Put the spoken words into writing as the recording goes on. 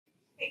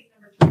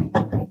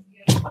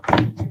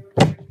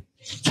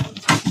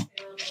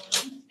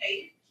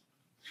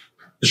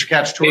Mr.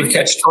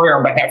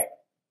 Cacciatore.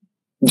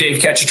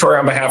 Dave Cacciatore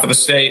on behalf of the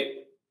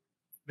state.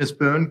 Ms.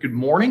 Boone, good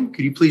morning.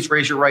 Could you please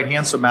raise your right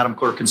hand so Madam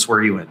Clerk can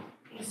swear you in?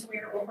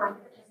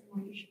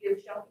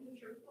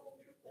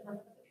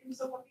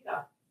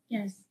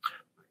 Yes.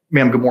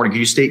 Ma'am, good morning. Could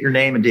you state your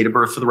name and date of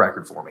birth for the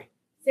record for me?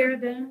 Sarah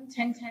Boone,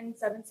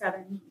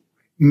 10-10-77.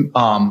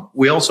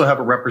 We also have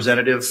a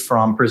representative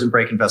from Prison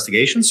Break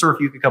Investigation. Sir, if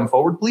you could come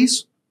forward,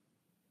 please.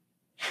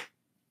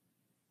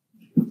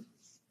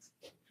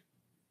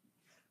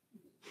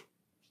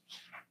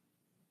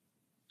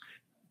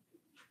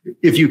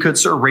 If you could,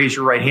 sir, raise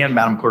your right hand.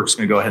 Madam Clerk's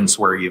going to go ahead and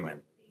swear you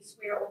in.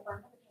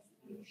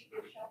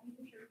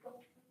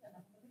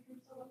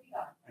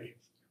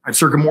 All right,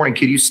 sir, good morning.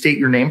 Could you state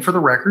your name for the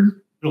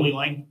record? Billy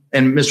Lane.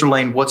 And Mr.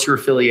 Lane, what's your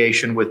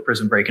affiliation with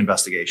Prison Break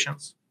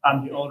Investigations?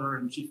 I'm the owner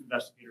and chief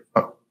investigator.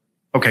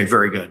 Okay,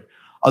 very good.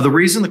 The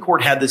reason the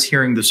court had this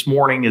hearing this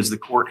morning is the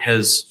court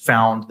has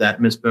found that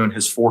Ms. Boone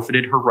has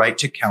forfeited her right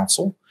to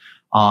counsel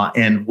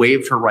and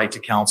waived her right to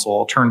counsel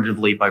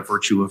alternatively by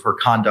virtue of her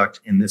conduct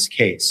in this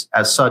case.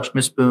 As such,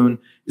 Ms. Boone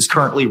is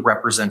currently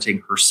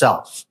representing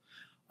herself.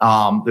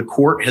 The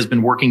court has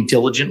been working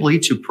diligently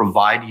to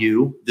provide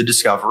you the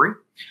discovery.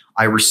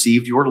 I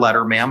received your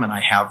letter, ma'am, and I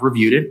have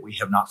reviewed it. We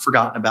have not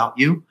forgotten about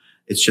you.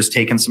 It's just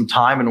taken some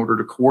time in order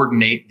to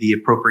coordinate the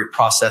appropriate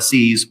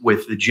processes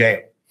with the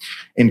jail.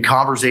 In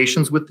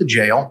conversations with the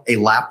jail, a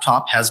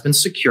laptop has been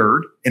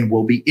secured and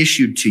will be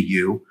issued to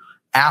you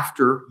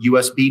after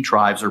USB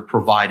drives are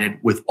provided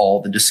with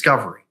all the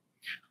discovery.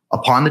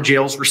 Upon the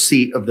jail's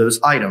receipt of those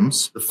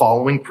items, the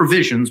following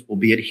provisions will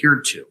be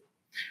adhered to.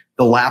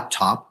 The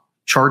laptop,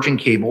 charging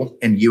cable,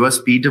 and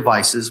USB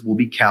devices will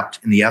be kept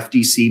in the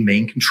FDC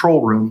main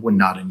control room when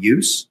not in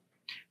use.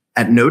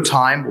 At no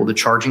time will the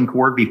charging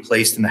cord be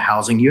placed in the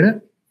housing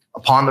unit.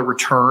 Upon the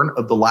return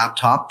of the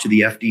laptop to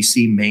the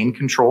FDC main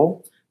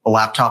control, the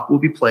laptop will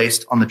be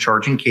placed on the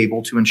charging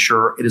cable to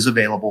ensure it is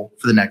available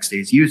for the next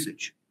day's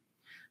usage.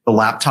 The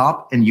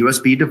laptop and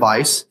USB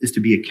device is to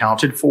be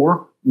accounted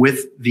for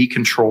with the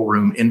control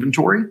room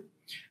inventory.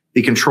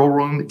 The control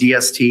room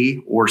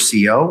DST or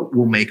CO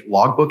will make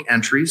logbook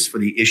entries for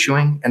the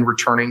issuing and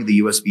returning the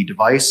USB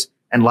device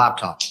and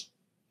laptop.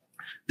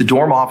 The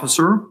dorm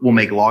officer will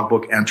make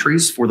logbook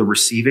entries for the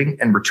receiving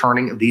and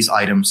returning of these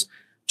items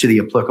to the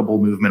applicable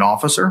movement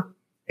officer.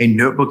 A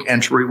notebook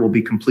entry will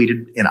be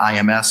completed in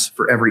IMS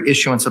for every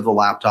issuance of the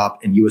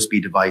laptop and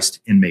USB device to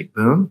inmate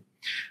Boone.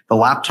 The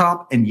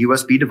laptop and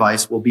USB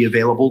device will be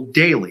available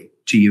daily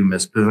to you,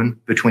 Ms. Boone,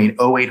 between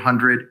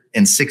 0800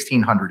 and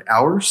 1600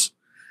 hours.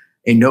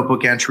 A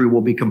notebook entry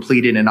will be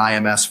completed in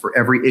IMS for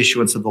every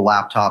issuance of the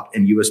laptop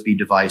and USB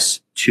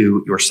device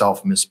to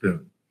yourself, Ms.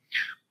 Boone.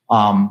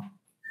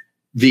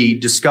 The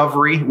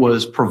discovery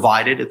was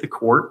provided at the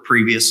court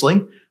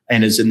previously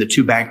and is in the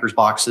two bankers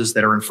boxes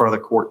that are in front of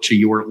the court to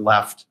your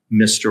left,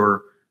 Mr.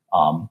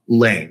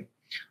 Lane.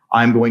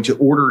 I'm going to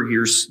order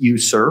you,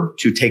 sir,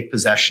 to take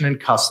possession and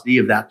custody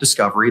of that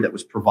discovery that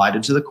was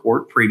provided to the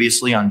court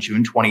previously on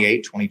June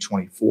 28,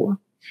 2024.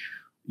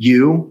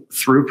 You,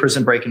 through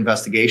Prison Break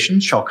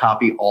Investigation, shall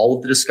copy all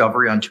of the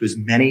discovery onto as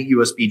many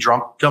USB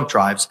dump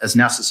drives as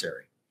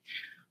necessary.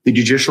 The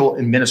Judicial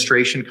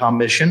Administration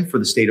Commission for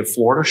the state of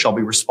Florida shall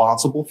be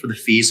responsible for the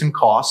fees and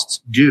costs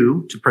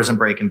due to Prison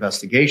Break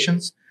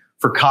Investigations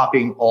for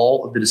copying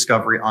all of the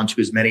discovery onto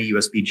as many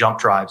USB jump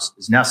drives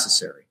as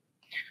necessary.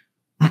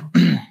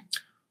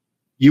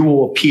 You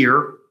will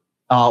appear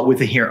for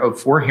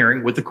a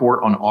hearing with the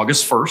court on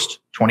August 1st,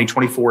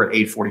 2024 at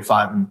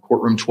 8:45 in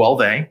courtroom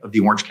 12A of the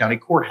Orange County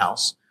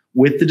Courthouse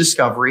with the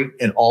discovery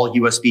and all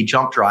USB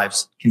jump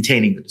drives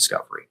containing the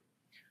discovery.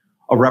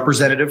 A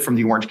representative from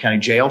the Orange County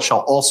Jail shall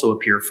also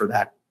appear for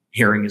that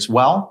hearing as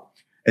well.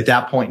 At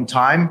that point in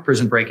time,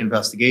 Prison Break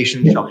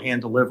Investigation shall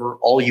hand deliver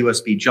all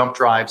USB jump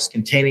drives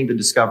containing the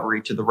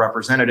discovery to the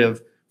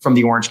representative from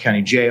the Orange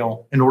County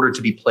Jail in order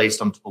to be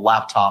placed onto the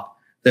laptop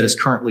that is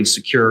currently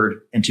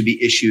secured and to be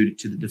issued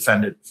to the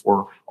defendant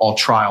for all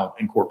trial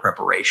and court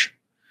preparation.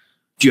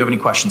 Do you have any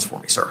questions for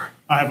me, sir?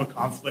 I have a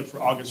conflict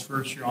for August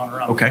 1st, Your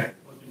Honor. I'm okay.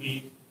 going to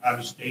be out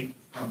of state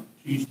from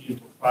Tuesday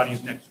until Friday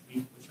of next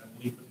week, which I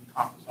believe would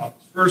encompass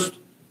August 1st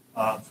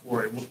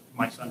for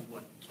my son's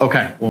wedding.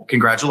 Okay. Well,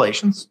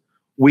 congratulations.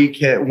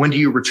 When do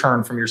you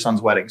return from your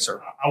son's wedding, sir?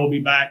 I will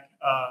be back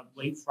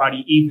late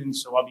Friday evening,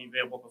 so I'll be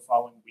available the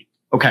following week.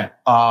 Okay.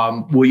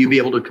 Will you be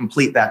able to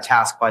complete that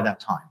task by that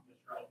time?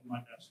 My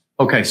best.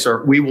 Okay,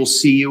 sir. We will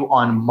see you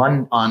on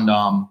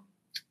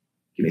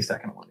give me a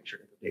second. I want to make sure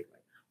I get the date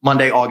right.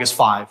 Monday, August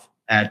 5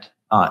 at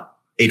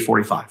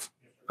 8:45.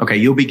 Okay,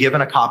 you'll be given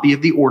a copy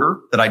of the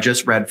order that I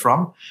just read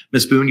from.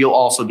 Ms. Boone, you'll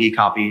also be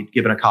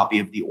given a copy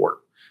of the order.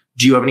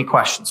 Do you have any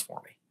questions for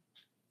me?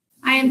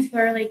 I am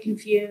thoroughly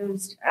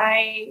confused.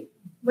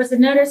 Was the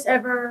notice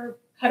ever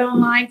cut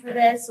online for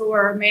this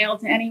or mailed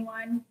to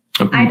anyone?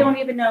 I don't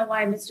even know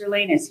why Mr.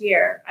 Lane is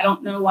here. I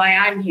don't know why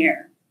I'm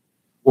here.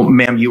 Well,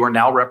 ma'am, you are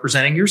now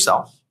representing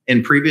yourself,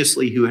 and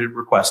previously you had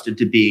requested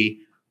to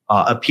be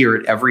appear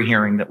at every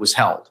hearing that was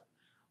held.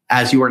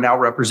 As you are now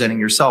representing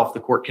yourself, the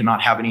court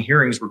cannot have any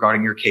hearings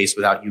regarding your case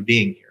without you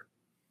being here.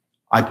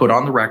 I put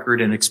on the record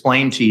and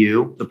explained to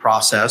you the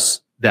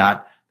process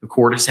that the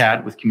court has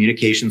had with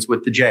communications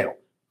with the jail.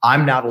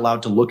 I'm not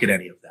allowed to look at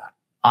any of that.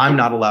 I'm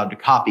not allowed to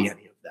copy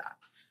any of that.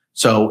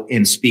 So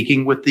in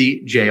speaking with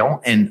the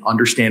jail and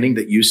understanding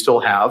that you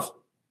still have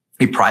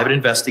a private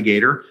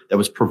investigator that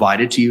was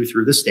provided to you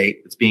through the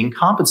state that's being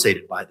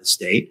compensated by the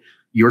state,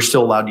 you're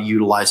still allowed to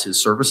utilize his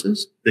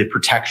services. The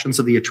protections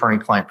of the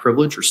attorney-client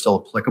privilege are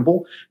still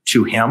applicable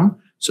to him.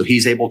 So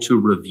he's able to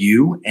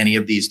review any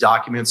of these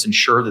documents,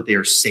 ensure that they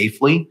are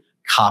safely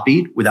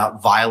copied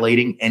without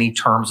violating any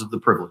terms of the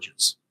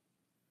privileges.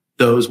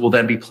 Those will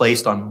then be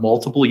placed on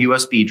multiple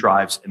USB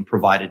drives and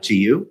provided to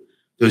you.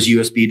 Those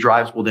USB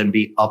drives will then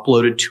be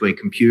uploaded to a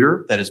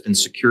computer that has been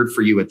secured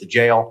for you at the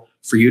jail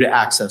for you to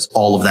access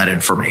all of that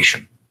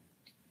information.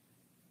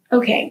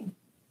 Okay.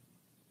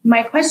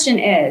 My question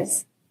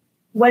is,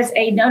 was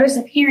a notice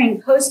of hearing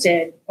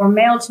posted or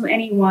mailed to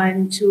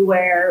anyone to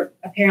where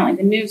apparently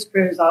the news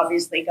crews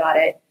obviously got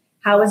it?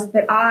 How is it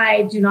that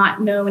I do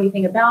not know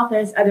anything about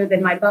this other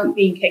than my bunk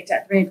being kicked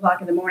at 3 o'clock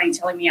in the morning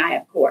telling me I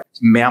have court?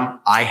 Ma'am,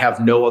 I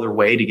have no other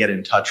way to get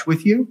in touch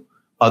with you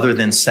other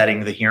than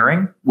setting the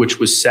hearing, which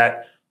was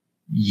set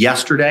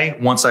yesterday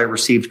once I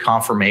received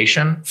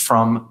confirmation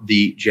from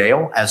the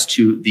jail as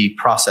to the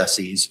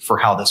processes for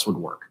how this would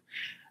work.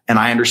 And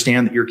I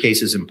understand that your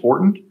case is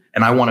important,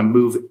 and I want to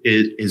move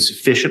it as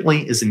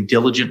efficiently, as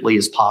diligently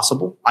as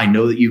possible. I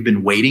know that you've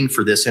been waiting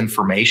for this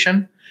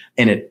information,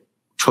 and it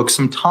took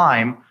some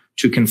time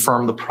to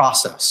confirm the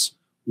process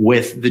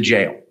with the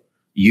jail.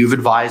 You've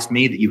advised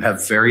me that you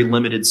have very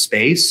limited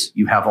space.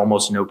 You have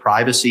almost no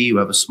privacy. You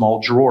have a small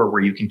drawer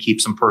where you can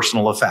keep some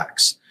personal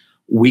effects.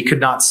 We could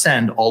not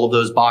send all of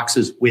those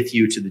boxes with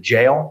you to the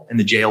jail, and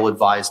the jail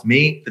advised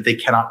me that they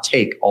cannot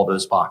take all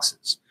those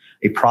boxes.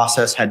 A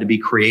process had to be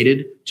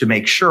created to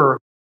make sure,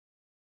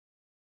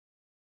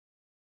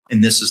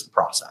 and this is the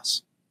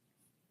process.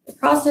 The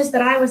process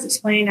that I was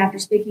explained after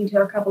speaking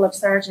to a couple of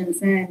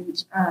sergeants,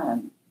 and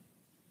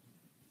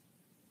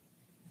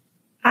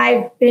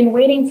I've been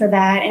waiting for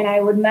that, and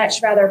I would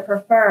much rather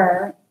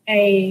prefer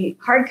a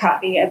hard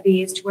copy of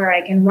these to where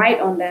I can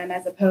write on them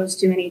as opposed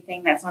to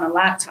anything that's on a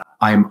laptop.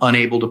 I am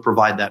unable to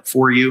provide that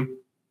for you.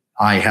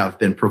 I have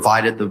been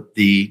provided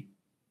the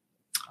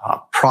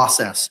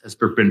process has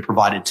been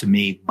provided to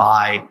me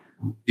by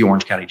the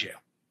Orange County Jail.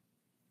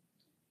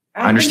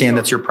 I understand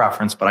that's your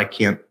preference, but I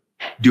can't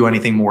do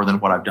anything more than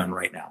what I've done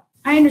right now.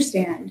 I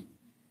understand.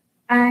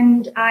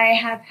 And I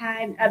have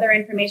had other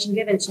information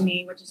given to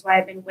me, which is why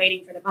I've been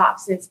waiting for the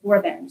boxes for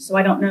them. So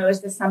I don't know,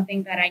 is this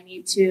something that I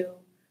need to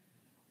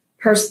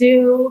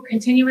pursue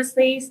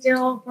continuously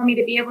still for me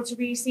to be able to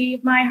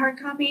receive my hard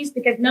copies?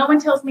 Because no one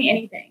tells me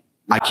anything.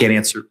 I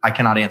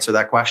cannot answer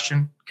that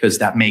question because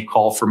that may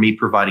call for me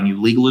providing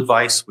you legal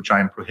advice, which I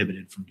am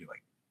prohibited from doing.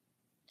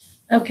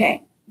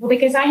 Okay. Well,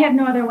 because I have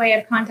no other way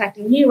of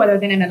contacting you other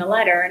than in a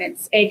letter, and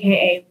it's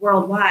AKA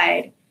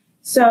worldwide.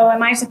 So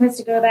am I supposed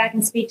to go back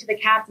and speak to the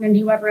captain and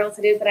whoever else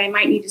it is that I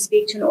might need to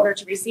speak to in order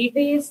to receive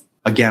these?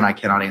 Again, I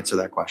cannot answer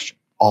that question.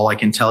 All I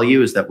can tell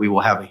you is that we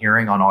will have a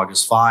hearing on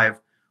August 5,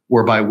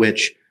 whereby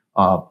which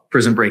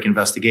Prison Break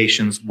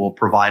Investigations will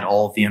provide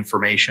all of the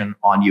information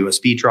on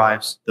USB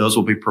drives. Those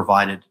will be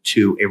provided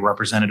to a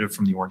representative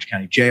from the Orange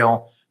County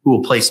Jail who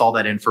will place all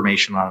that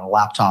information on a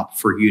laptop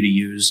for you to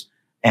use.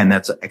 And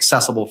that's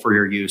accessible for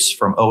your use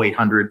from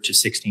 0800 to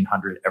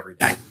 1600 every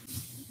day.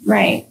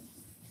 Right.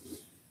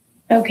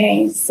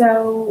 Okay.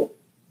 So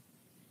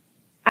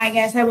I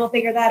guess I will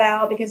figure that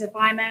out, because if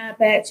I'm up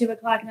at 2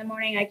 o'clock in the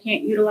morning, I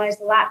can't utilize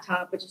the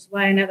laptop, which is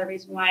another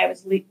reason why I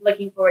was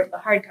looking forward to the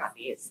hard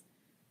copies.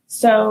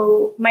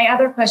 So my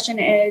other question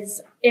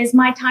is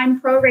my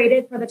time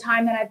prorated for the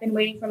time that I've been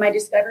waiting for my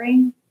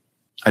discovery?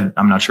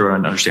 I'm not sure I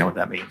understand what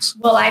that means.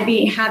 Will I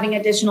be having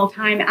additional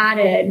time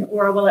added,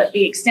 or will it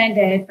be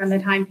extended from the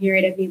time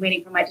period of me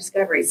waiting for my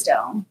discovery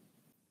still?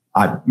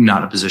 I'm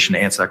not in a position to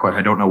answer that question.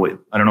 I don't know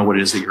what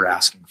it is that you're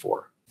asking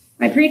for.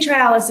 My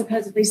pretrial is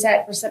supposedly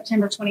set for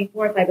September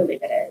 24th, I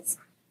believe it is.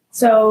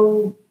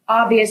 So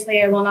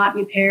obviously I will not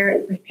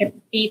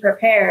be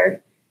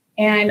prepared.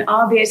 And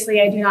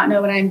obviously I do not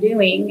know what I'm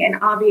doing. And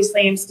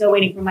obviously I'm still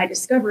waiting for my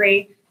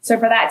discovery. So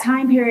for that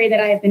time period that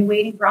I have been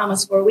waiting for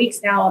almost 4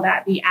 weeks now, will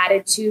that be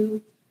added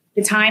to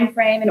the time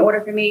frame in order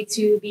for me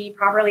to be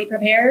properly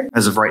prepared?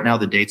 As of right now,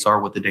 the dates are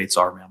what the dates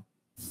are, ma'am.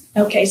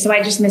 Okay, so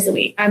I just miss a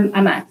week,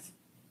 a month.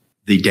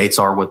 The dates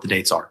are what the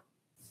dates are.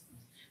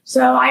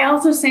 So I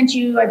also sent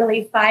you, I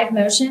believe, 5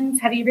 motions.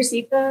 Have you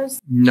received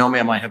those? No,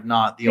 ma'am, I have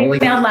not. They were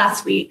mailed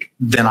last week.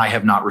 Then I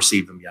have not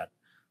received them yet.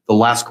 The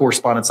last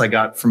correspondence I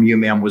got from you,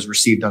 ma'am, was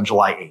received on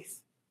July 8th.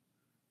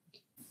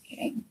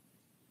 Okay.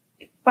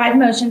 5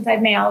 motions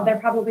I've mailed. They're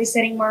probably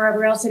sitting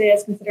wherever else it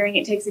is, considering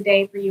it takes a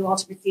day for you all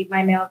to receive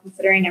my mail,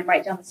 considering I'm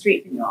right down the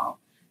street from you all.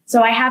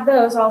 So I have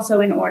those also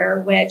in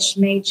order, which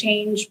may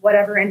change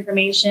whatever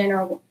information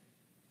or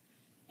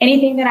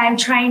anything that I'm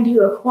trying to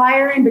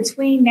acquire in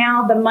between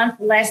now the month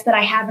less that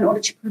I have in order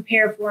to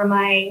prepare for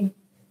my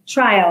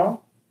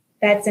trial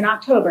that's in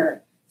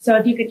October. So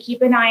if you could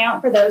keep an eye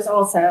out for those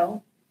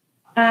also.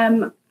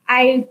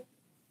 I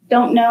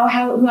don't know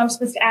who I'm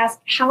supposed to ask.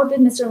 How did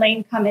Mr.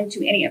 Lane come into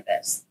any of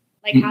this?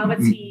 Like, how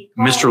was he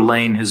called? Mr.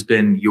 Lane has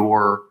been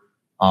your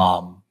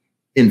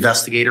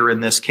investigator in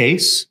this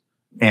case,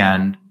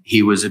 and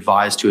he was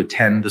advised to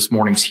attend this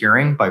morning's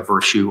hearing by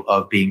virtue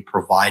of being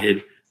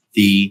provided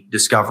the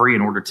discovery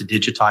in order to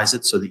digitize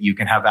it so that you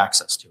can have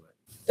access to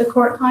it. The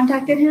court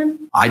contacted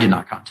him? I did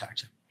not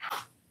contact him.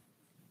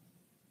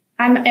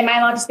 Am I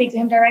allowed to speak to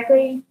him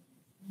directly?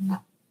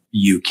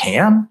 You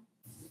can.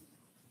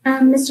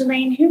 Mr.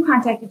 Lane, who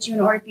contacted you in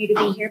order for you to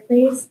be here,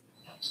 please?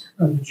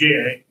 The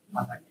JA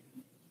contacted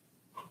me.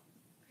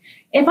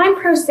 If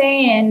I'm pro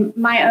se and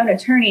my own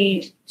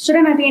attorney,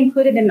 shouldn't I be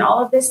included in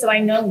all of this so I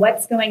know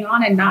what's going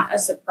on and not a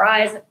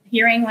surprise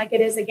hearing like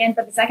it is again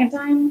for the second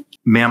time?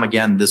 Ma'am,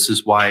 again, this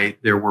is why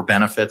there were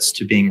benefits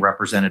to being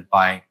represented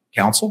by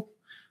counsel.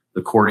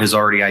 The court has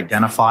already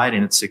identified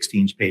in its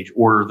 16-page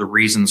order the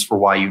reasons for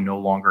why you no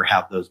longer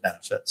have those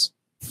benefits.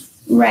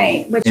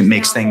 Right. Which it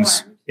makes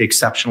things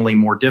exceptionally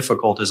more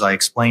difficult, as I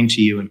explained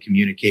to you, in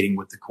communicating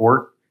with the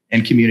court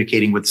and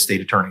communicating with the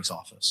state attorney's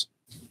office.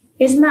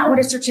 Isn't that what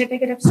a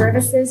certificate of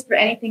service is for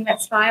anything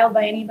that's filed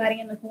by anybody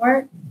in the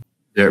court?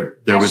 There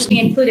that was should be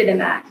included in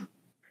that.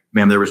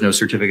 Ma'am, there was no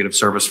certificate of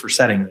service for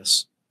setting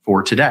this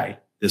for today.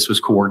 This was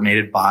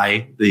coordinated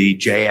by the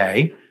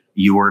JA.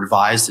 You were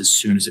advised as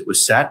soon as it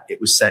was set. It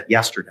was set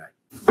yesterday.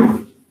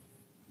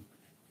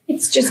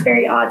 It's just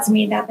very odd to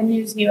me that the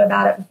news knew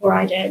about it before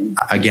I did.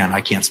 Again,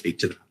 I can't speak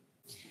to that.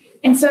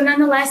 And so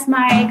nonetheless,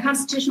 my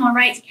constitutional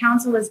right to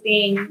counsel is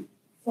being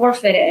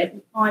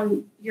forfeited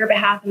on your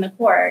behalf in the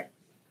court.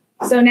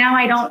 So now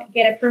I don't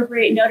get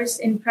appropriate notice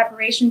in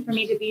preparation for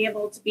me to be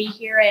able to be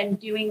here and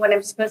doing what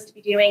I'm supposed to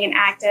be doing and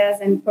act as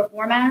and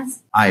perform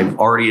as. I've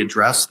already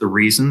addressed the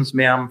reasons,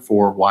 ma'am,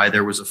 for why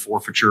there was a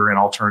forfeiture and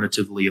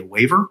alternatively a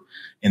waiver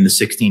in the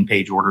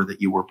 16-page order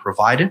that you were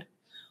provided.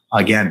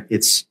 Again,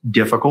 it's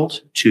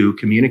difficult to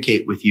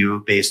communicate with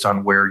you based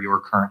on where your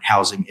current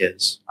housing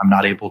is. I'm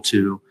not able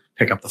to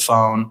pick up the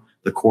phone.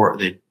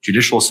 The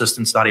judicial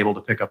assistant's not able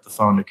to pick up the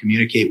phone to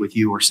communicate with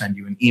you or send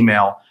you an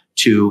email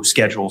to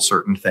schedule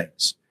certain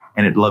things.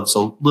 And it leaves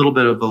a little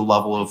bit of a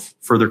level of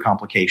further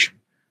complication.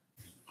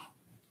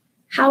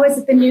 How is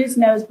it the news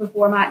knows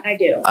before I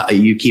do?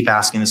 You keep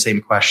asking the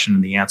same question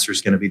and the answer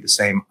is going to be the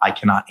same. I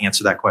cannot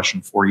answer that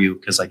question for you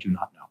because I do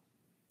not know.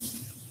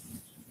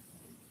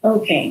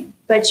 Okay,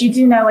 but you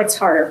do know it's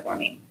harder for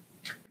me.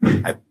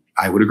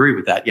 I would agree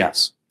with that,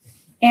 yes.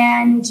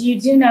 And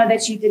you do know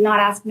that you did not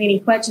ask me any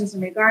questions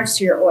in regards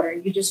to your order.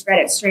 You just read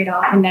it straight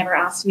off and never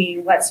asked me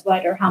what's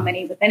what or how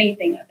many with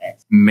anything of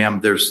it.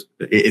 Ma'am,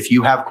 if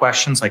you have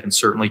questions, I can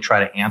certainly try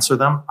to answer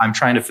them. I'm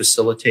trying to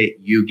facilitate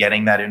you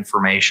getting that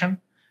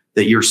information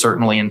that you're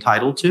certainly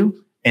entitled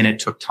to. And it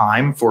took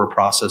time for a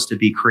process to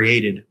be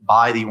created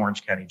by the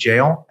Orange County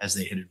Jail, as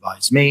they had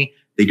advised me.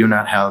 They do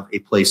not have a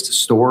place to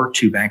store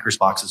 2 banker's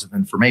boxes of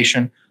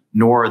information,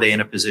 nor are they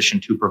in a position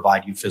to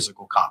provide you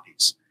physical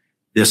copies.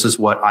 This is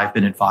what I've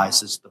been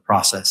advised as the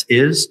process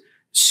is.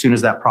 As soon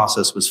as that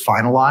process was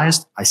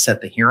finalized, I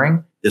set the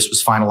hearing. This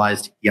was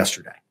finalized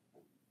yesterday.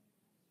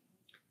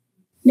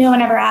 No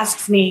one ever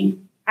asks me.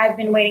 I've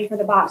been waiting for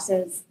the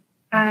boxes.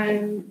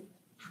 I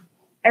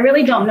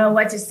really don't know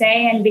what to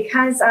say. And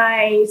because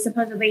I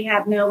supposedly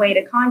have no way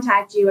to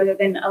contact you other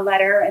than a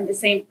letter, and the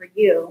same for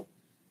you,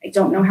 I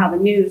don't know how the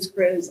news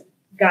crews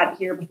got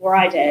here before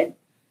I did.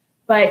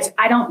 But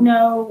I don't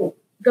know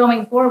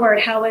going forward,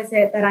 how is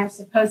it that I'm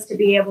supposed to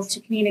be able to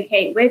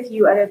communicate with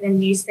you other than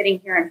me sitting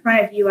here in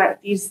front of you at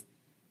these,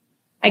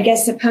 I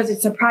guess, supposed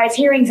surprise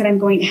hearings that I'm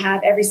going to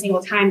have every single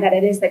time that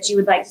it is that you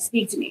would like to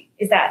speak to me?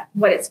 Is that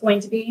what it's going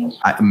to be?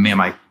 Ma'am,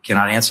 I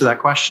cannot answer that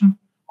question.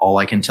 All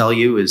I can tell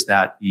you is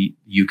that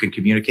you can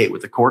communicate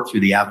with the court through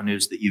the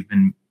avenues that you've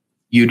been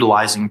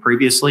utilizing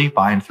previously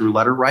by and through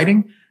letter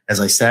writing. As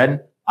I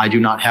said, I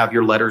do not have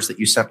your letters that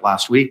you sent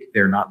last week.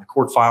 They're not in the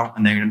court file,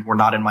 and they were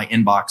not in my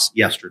inbox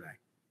yesterday.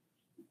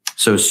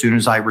 So as soon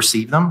as I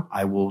receive them,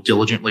 I will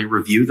diligently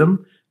review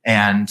them.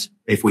 And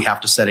if we have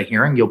to set a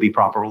hearing, you'll be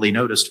properly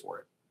noticed for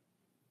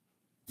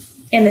it.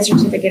 In the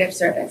certificate of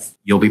service?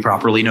 You'll be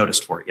properly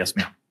noticed for it. Yes,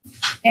 ma'am.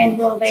 And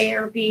will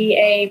there be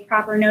a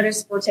proper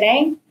notice for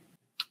today?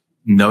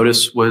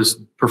 Notice was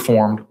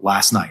performed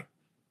last night.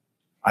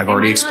 I've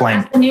already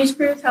explained. The news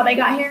crews, how they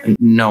got here?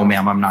 No,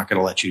 ma'am, I'm not going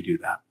to let you do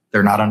that.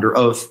 They're not under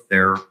oath.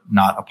 They're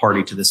not a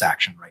party to this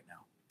action right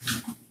now.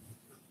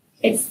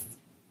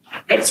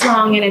 It's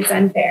wrong and it's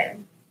unfair.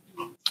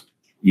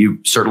 You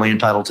certainly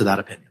entitled to that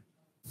opinion.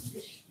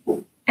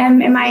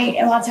 Am I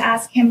allowed to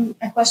ask him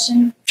a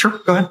question? Sure,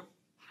 go ahead.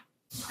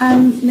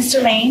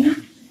 Mr.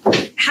 Lane,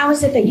 how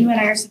is it that you and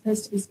I are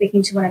supposed to be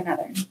speaking to one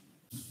another?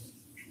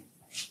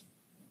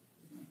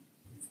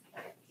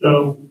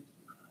 So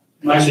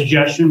my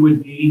suggestion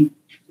would be,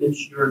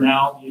 since you're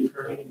now the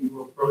attorney and you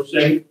were pro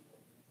se,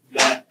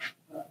 that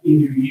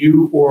either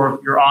you or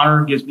your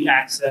honor gives me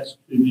access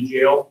to the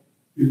jail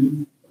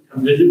to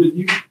come visit with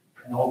you,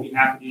 and I'll be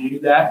happy to do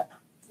that.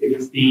 It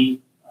is the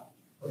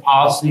the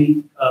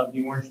policy of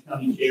the Orange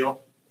County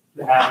Jail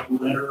to have a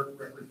letter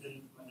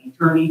represented from an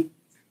attorney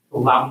to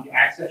allow me to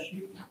access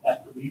you.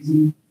 That's the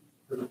reason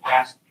for the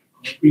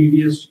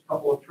previous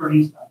couple of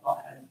attorneys I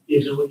thought had the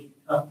ability to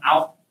come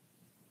out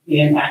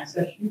and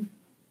access you,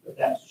 but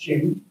that's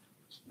changed.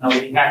 And I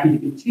would be happy to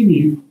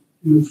continue to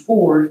move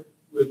forward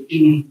with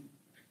any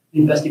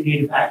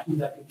investigative actions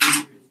that could be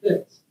for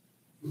this,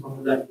 as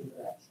long as I get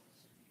that access.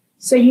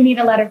 So you need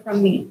a letter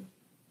from me.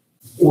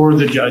 Or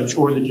the judge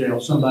or the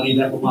jail, somebody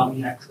that will allow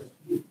me access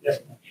to you. Yes,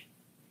 ma'am.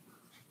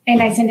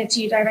 And I send it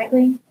to you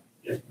directly?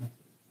 Yes,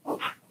 ma'am.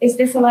 Is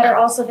this a letter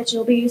also that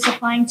you'll be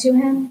supplying to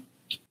him?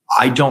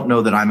 I don't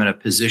know that I'm in a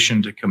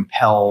position to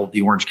compel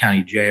the Orange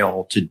County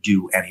Jail to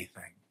do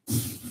anything.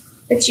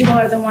 But you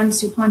are the ones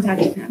who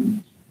contacted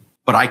him.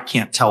 But I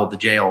can't tell the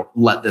jail,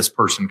 let this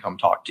person come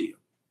talk to you.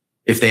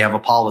 If they have a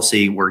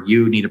policy where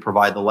you need to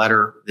provide the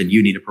letter, then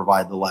you need to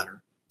provide the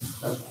letter.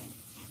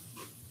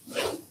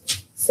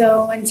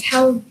 So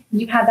until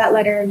you have that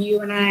letter, you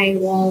and I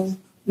will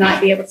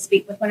not be able to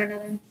speak with one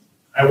another?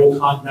 I will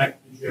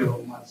contact the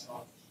jail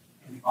myself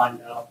and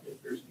find out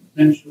if there's an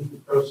extension to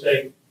pro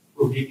se,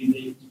 or maybe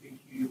they can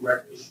speak to you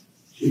directly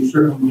to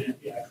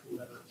circumvent the actual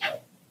letter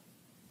itself.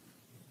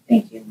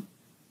 Thank you.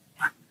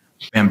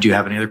 Ma'am, do you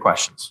have any other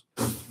questions?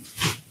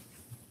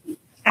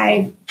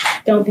 I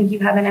don't think you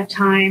have enough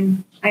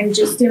time. I'm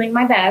just doing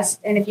my best.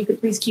 And if you could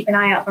please keep an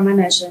eye out for my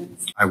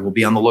motions. I will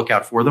be on the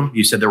lookout for them.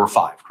 You said there were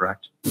 5,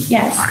 correct?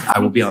 Yes. All right, I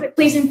will be on.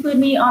 Please include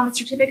me on the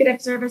certificate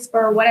of service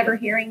for whatever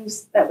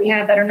hearings that we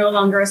have that are no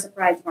longer a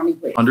surprise for me,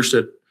 please.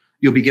 Understood.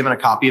 You'll be given a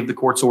copy of the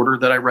court's order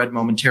that I read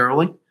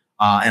momentarily.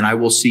 And I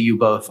will see you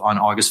both on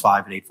August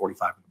 5 at 8:45 in the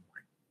morning.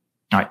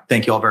 All right.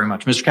 Thank you all very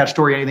much. Mr.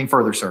 Cacciatore, anything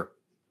further, sir?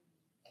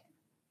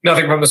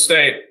 Nothing from the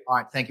state. All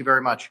right. Thank you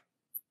very much.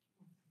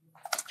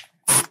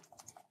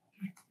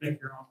 Thank you,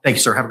 Your Honor. Thank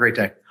you, sir. Have a great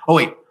day. Oh,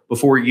 wait.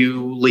 Before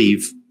you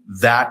leave,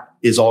 that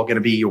is all going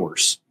to be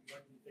yours.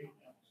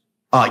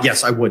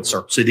 Yes, I would,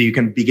 sir, so that you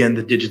can begin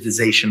the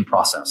digitization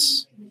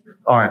process.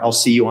 All right. I'll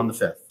see you on the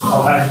 5th.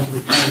 I'll have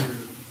you return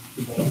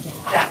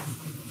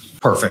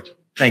Perfect.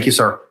 Thank you,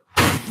 sir.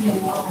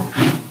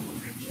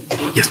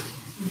 Yes.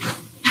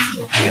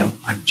 Yeah,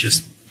 I'm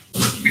just.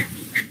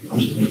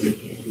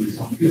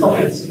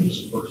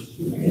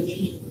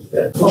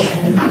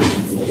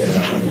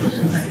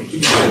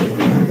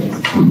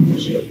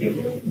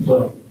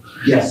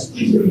 Yes.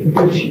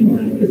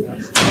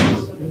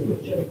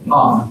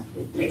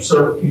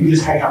 Sir, can you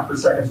just hang out for a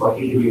second so I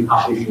can give you a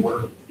copy of your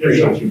work?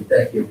 Appreciate you.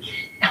 Thank you.